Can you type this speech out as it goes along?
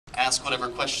ask whatever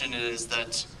question it is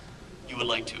that you would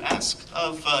like to ask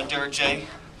of Derek J.,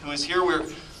 who is here. We're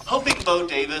hoping Bo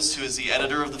Davis, who is the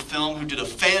editor of the film, who did a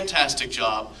fantastic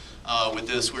job with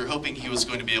this, we're hoping he was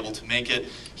going to be able to make it.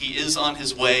 He is on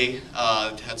his way,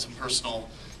 had some personal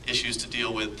issues to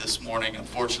deal with this morning,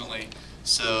 unfortunately,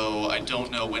 so I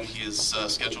don't know when he is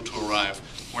scheduled to arrive.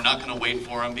 We're not going to wait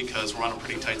for him because we're on a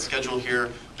pretty tight schedule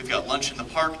here. We've got lunch in the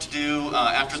park to do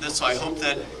after this, so I hope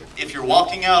that if you're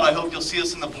walking out, I hope you'll see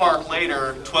us in the park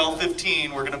later,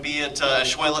 12:15. We're going to be at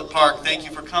Schwelet Park. Thank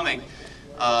you for coming.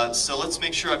 So let's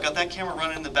make sure, I've got that camera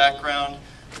running in the background.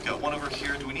 We've got one over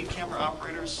here. Do we need camera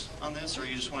operators on this, or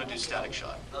you just want to do static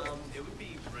shot? It would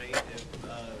be great if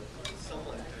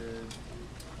someone could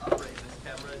operate this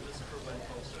camera just for when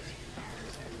folks are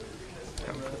to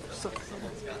camera.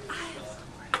 Someone's got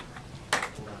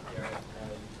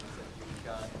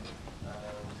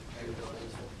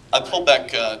I pulled back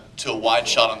to a wide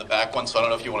shot on the back one, so I don't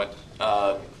know if you want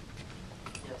to...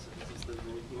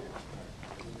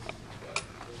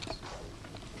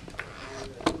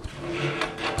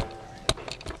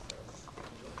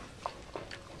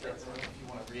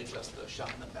 readjust the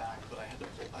shot in the back, but I had to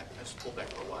pull back. I just pulled back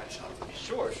for a wide shot.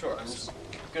 Sure. I'm just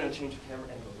going to change the camera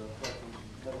angle real quick.